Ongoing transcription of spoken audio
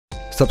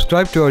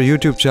Subscribe to our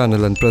YouTube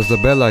channel and press the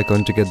bell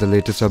icon to get the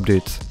latest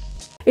updates.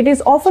 It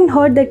is often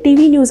heard that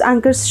TV news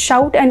anchors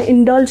shout and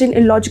indulge in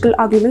illogical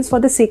arguments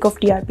for the sake of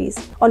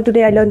TRPs. On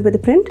Today I Learned with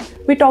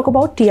ThePrint, we talk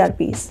about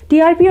TRPs.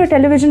 TRP or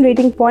television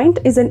rating point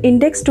is an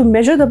index to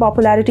measure the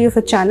popularity of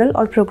a channel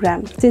or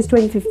program. Since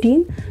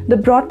 2015, the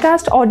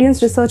Broadcast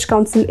Audience Research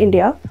Council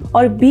India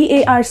or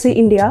BARC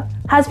India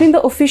has been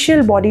the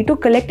official body to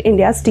collect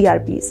India's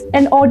TRPs.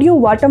 An audio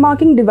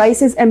watermarking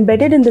device is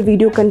embedded in the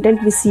video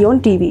content we see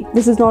on TV.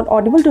 This is not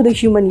audible to the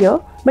human ear,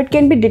 but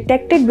can be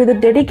detected with a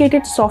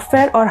dedicated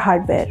software or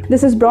hardware.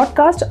 This is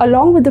broadcast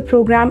along with the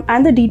program,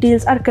 and the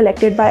details are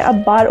collected by a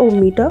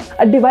barometer,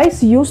 a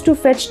device used to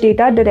fetch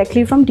data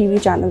directly from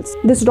TV channels.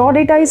 This raw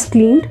data is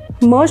cleaned,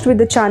 merged with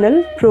the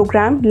channel,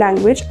 program,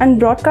 language, and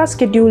broadcast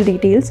schedule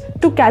details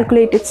to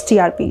calculate its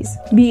TRPs.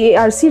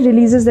 BARC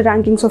releases the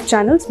rankings of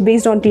channels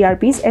based on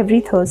TRPs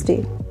every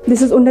Thursday.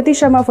 This is Unnati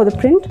Sharma for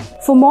ThePrint.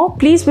 For more,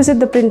 please visit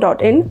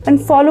theprint.in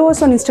and follow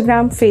us on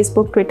Instagram,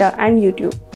 Facebook, Twitter, and YouTube.